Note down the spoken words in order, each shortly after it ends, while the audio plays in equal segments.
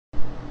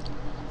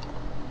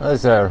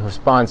This is a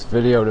response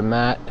video to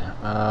Matt.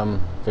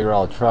 Figure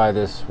I'll try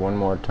this one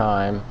more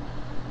time.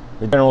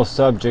 The general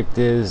subject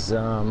is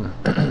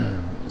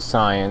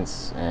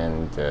science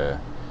and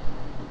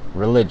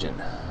religion,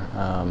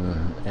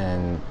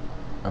 and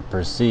a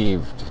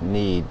perceived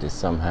need to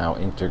somehow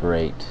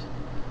integrate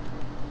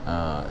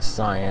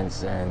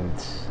science and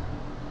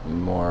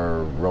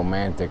more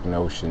romantic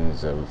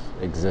notions of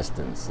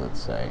existence, let's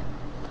say.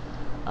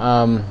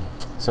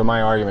 So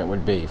my argument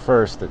would be,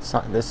 first, that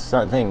this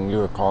thing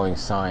you are calling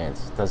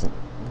science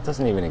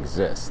doesn't even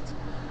exist.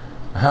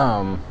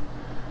 And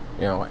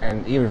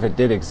even if it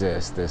did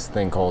exist, this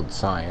thing called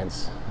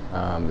science,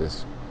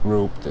 this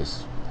group,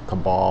 this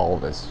cabal,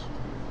 this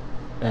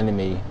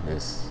enemy,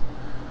 this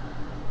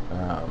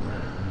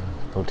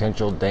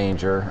potential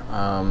danger,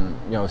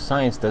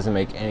 science doesn't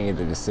make any of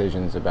the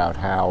decisions about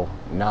how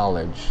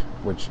knowledge,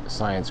 which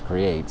science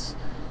creates,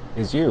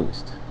 is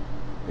used.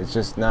 It's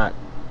just not.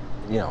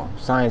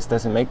 Science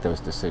doesn't make those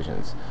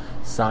decisions.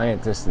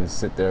 Scientists can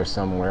sit there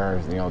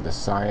somewhere, the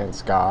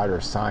science god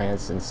or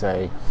science, and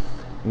say,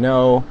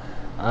 no,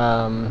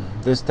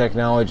 this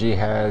technology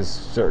has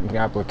certain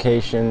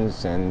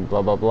applications and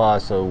blah blah blah,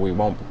 so we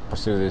won't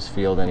pursue this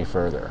field any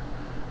further.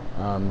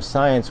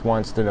 Science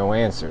wants to know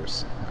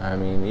answers. I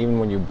mean, even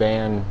when you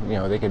ban,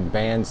 they can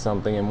ban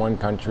something in one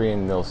country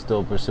and they'll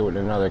still pursue it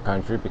in another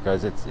country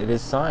because it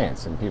is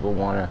science, and people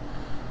want to,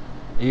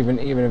 even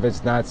if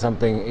it's not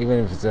something,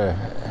 even if it's a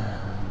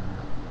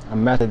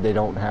method they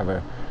don't have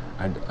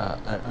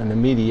an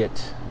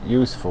immediate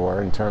use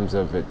for, in terms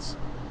of it's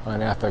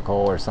unethical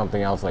or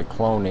something else like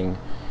cloning,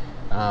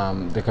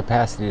 the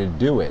capacity to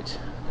do it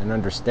and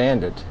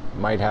understand it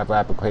might have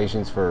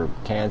applications for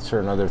cancer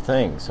and other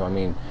things. So I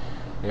mean,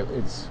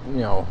 it's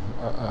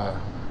a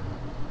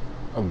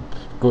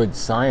good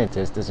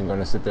scientist isn't going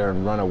to sit there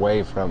and run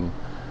away from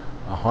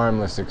a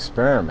harmless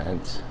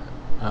experiment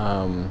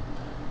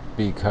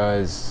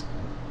because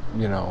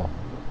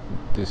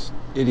this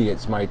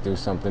idiots might do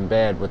something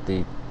bad with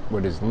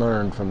what is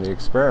learned from the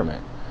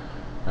experiment.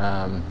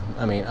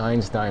 I mean,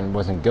 Einstein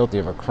wasn't guilty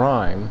of a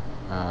crime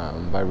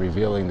by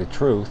revealing the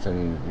truth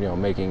and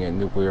making a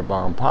nuclear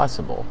bomb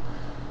possible,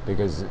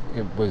 because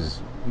it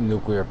was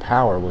nuclear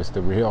power was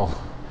the real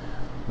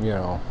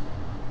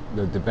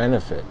the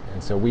benefit.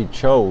 And so we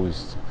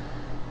chose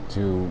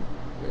to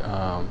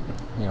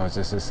as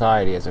a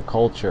society, as a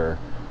culture,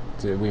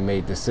 we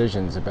made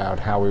decisions about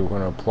how we were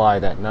going to apply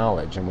that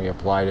knowledge, and we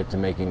applied it to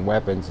making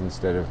weapons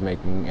instead of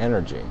making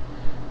energy,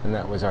 and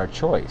that was our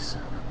choice.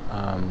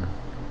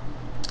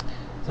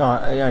 So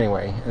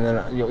anyway, and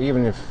then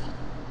even if,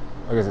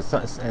 I guess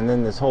it's, and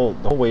then the whole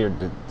way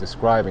you're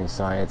describing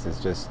science is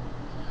just,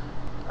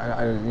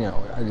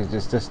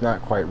 it's just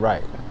not quite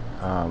right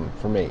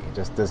for me. It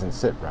just doesn't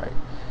sit right.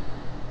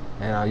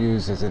 And I'll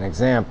use as an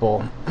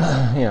example,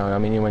 I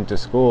mean, you went to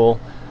school.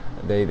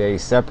 They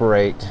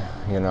separate,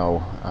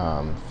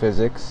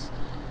 physics,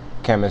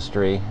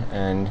 chemistry,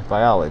 and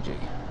biology,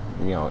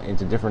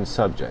 into different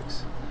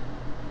subjects.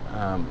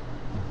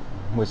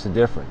 What's the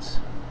difference?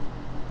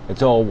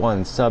 It's all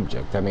one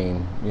subject. I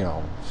mean,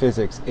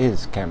 physics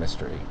is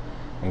chemistry,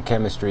 and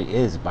chemistry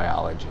is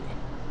biology,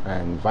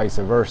 and vice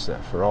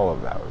versa for all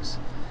of those.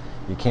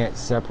 You can't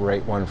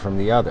separate one from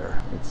the other.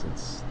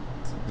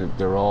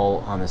 They're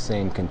all on the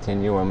same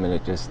continuum, and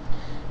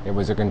it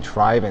was a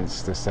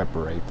contrivance to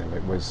separate them.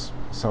 It was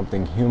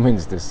something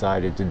humans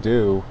decided to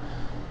do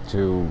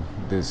to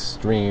this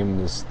stream,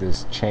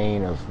 this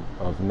chain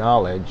of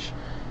knowledge,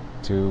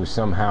 to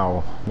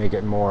somehow make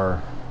it more,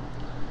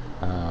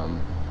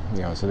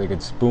 so they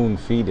could spoon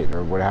feed it,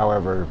 or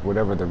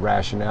whatever the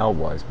rationale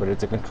was. But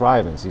it's a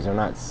contrivance. These are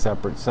not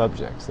separate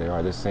subjects. They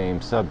are the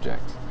same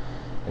subject.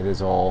 It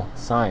is all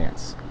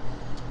science.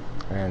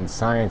 And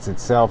science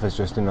itself is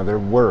just another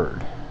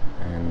word.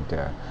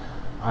 And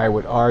I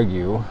would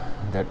argue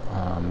that,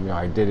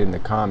 I did in the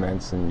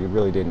comments, and you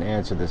really didn't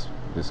answer this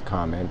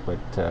comment, but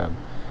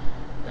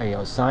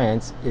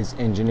science is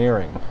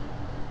engineering.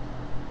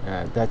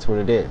 That's what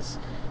it is.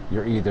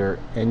 You're either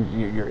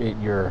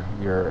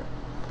you're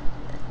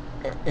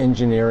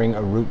engineering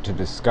a route to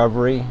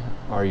discovery,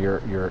 or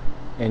you're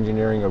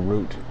engineering a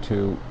route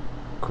to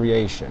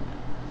creation.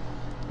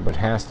 But it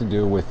has to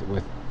do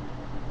with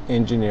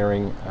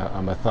engineering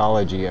a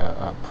methodology,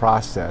 a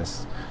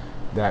process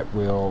that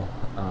will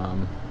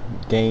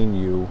gain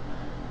you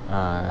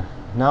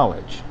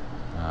knowledge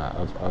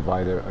of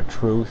either a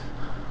truth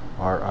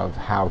or of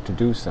how to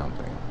do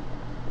something.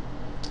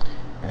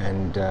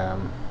 And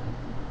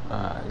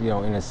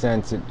in a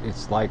sense,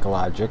 it's like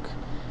logic,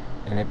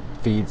 and it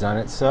feeds on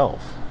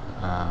itself.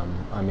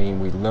 I mean,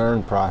 we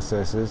learn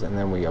processes, and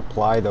then we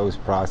apply those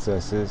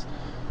processes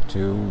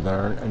to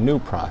learn a new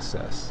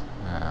process.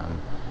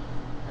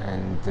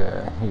 And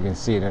you can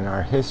see it in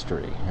our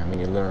history. I mean,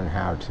 you learn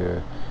how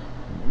to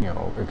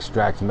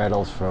extract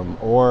metals from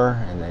ore,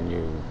 and then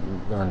you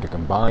learn to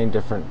combine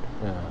different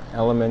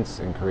elements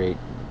and create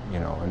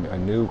a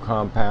new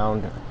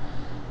compound,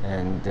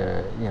 and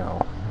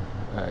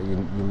you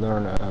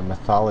learn a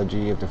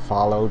methodology to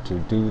follow to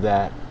do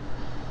that,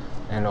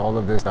 and all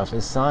of this stuff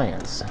is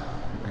science.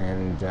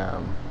 and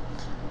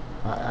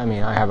I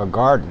mean, I have a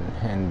garden,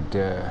 and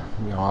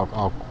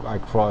I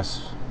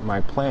cross my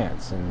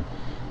plants, and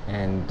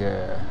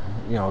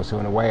so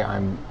in a way,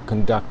 I'm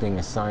conducting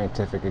a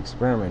scientific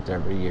experiment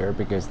every year,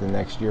 because the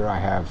next year I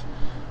have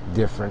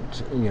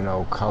different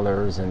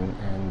colors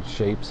and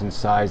shapes and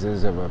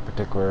sizes of a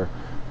particular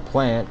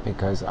plant,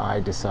 because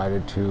I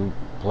decided to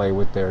play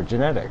with their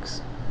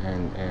genetics,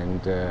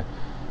 and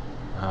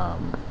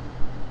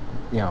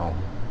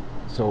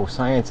so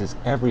science is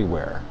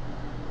everywhere.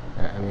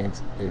 I mean,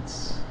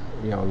 it's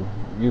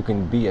you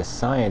can be a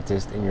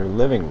scientist in your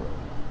living room.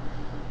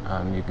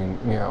 You can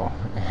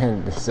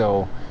and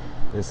so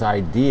this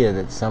idea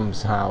that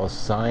somehow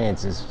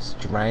science is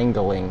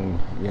strangling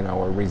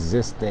or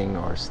resisting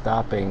or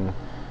stopping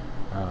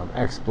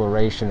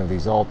exploration of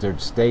these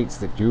altered states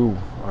that you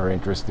are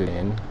interested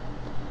in,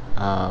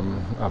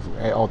 of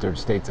altered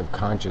states of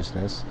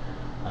consciousness,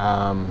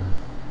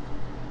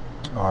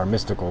 or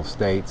mystical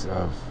states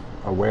of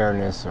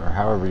awareness, or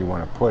however you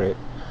want to put it.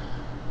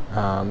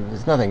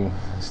 There's nothing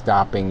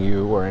stopping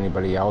you or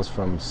anybody else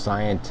from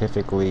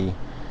scientifically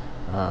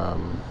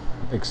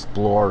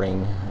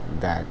exploring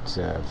that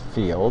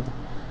field,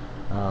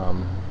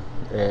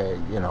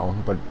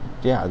 but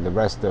yeah, the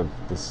rest of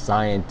the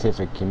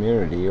scientific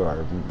community,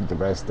 or the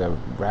rest of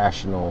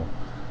rational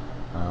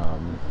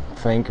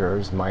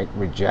thinkers, might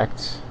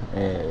reject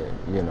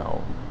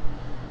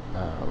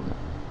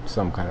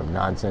some kind of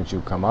nonsense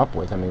you come up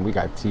with. I mean, we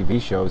got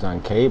TV shows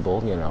on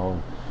cable,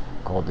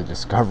 called the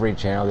Discovery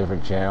Channel,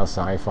 different channel,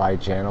 Sci-Fi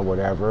Channel,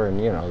 whatever, and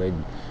they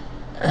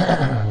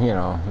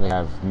they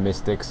have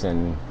mystics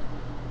and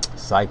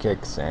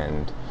psychics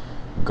and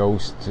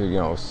ghost,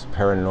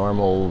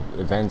 paranormal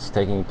events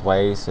taking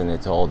place, and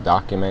it's all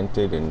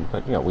documented,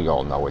 but we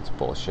all know it's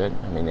bullshit.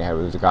 I mean, there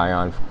was a guy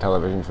on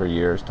television for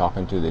years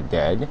talking to the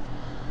dead,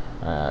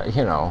 but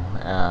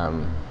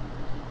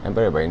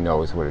everybody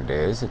knows what it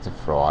is. It's a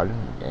fraud,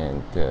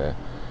 and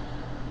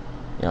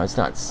it's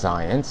not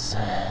science.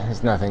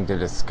 There's nothing to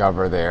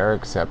discover there,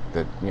 except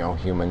that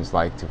humans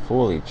like to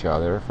fool each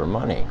other for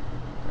money,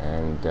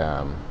 and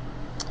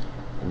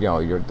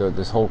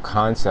this whole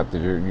concept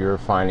that you're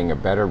finding a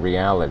better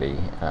reality,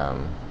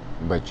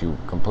 but you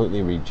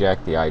completely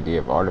reject the idea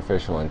of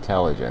artificial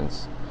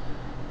intelligence,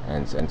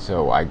 and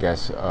so I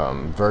guess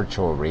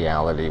virtual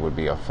reality would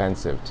be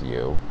offensive to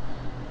you,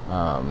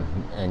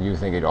 and you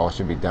think it all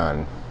should be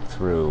done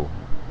through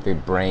the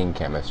brain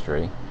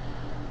chemistry,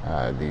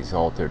 these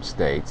altered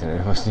states, and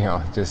it was,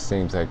 it just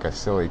seems like a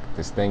silly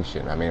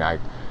distinction. I mean, I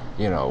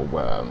don't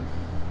want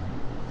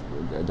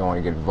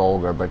to get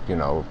vulgar, but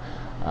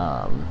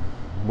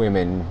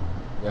women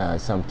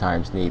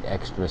sometimes need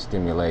extra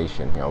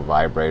stimulation,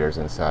 vibrators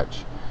and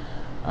such,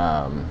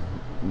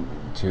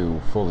 to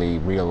fully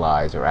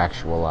realize or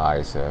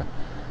actualize a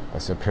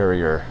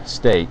superior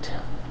state,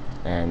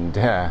 and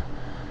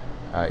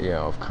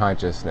of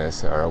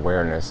consciousness or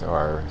awareness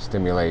or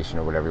stimulation,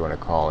 or whatever you want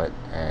to call it.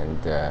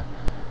 And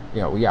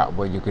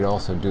well, you could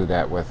also do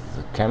that with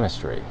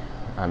chemistry.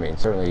 I mean,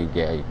 certainly,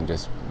 yeah, you can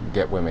just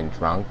get women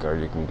drunk, or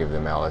you can give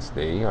them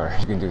LSD, or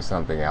you can do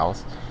something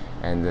else,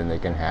 and then they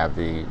can have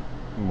the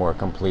more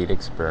complete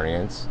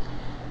experience.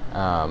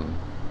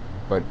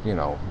 But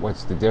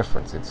what's the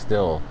difference? It's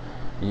still,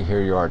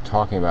 here you are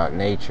talking about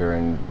nature,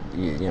 and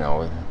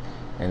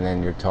and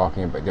then you're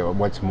talking about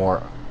what's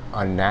more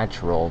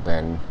unnatural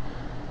than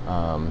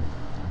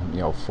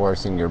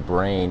forcing your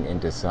brain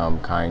into some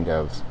kind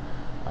of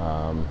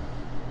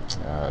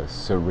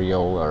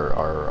surreal or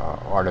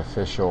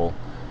artificial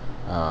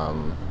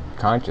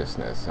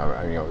consciousness.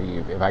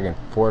 If I can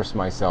force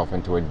myself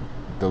into a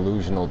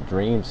delusional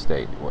dream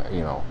state,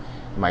 it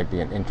might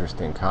be an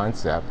interesting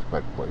concept,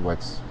 but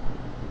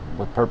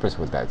what purpose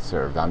would that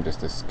serve? I'm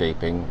just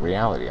escaping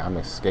reality. I'm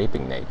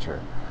escaping nature,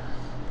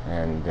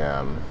 and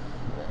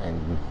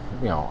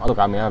look,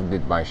 I mean, I've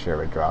did my share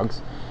of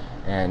drugs,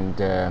 and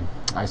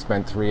I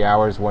spent 3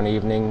 hours one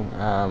evening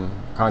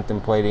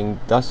contemplating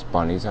dust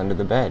bunnies under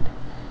the bed,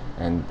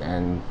 and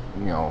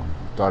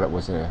thought it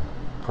was a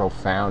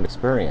profound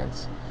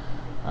experience.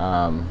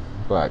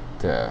 But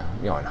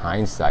in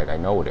hindsight, I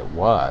know what it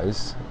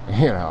was.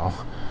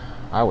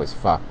 I was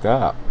fucked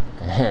up,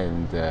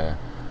 and I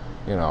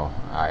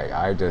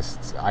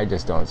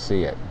just don't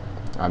see it.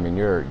 I mean,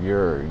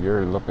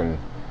 you're looking.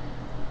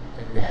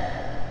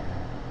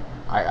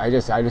 I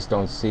just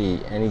don't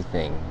see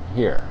anything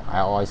here.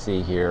 All I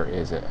see here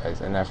is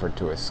an effort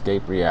to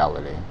escape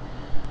reality,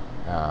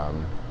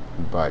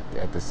 but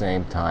at the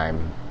same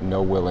time,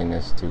 no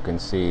willingness to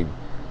concede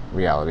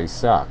reality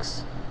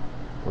sucks,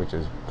 which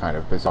is kind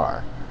of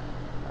bizarre.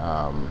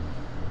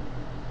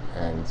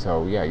 And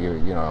so, yeah,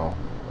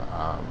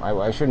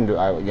 I shouldn't do.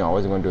 I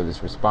wasn't going to do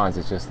this response.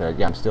 It's just that,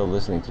 yeah, I'm still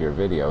listening to your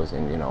videos,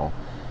 and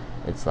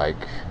it's like,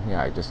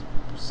 yeah, I just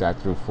sat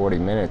through 40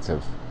 minutes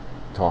of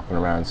talking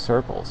around in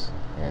circles,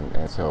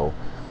 and so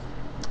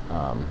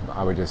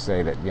I would just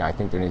say that, yeah, I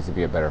think there needs to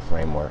be a better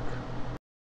framework.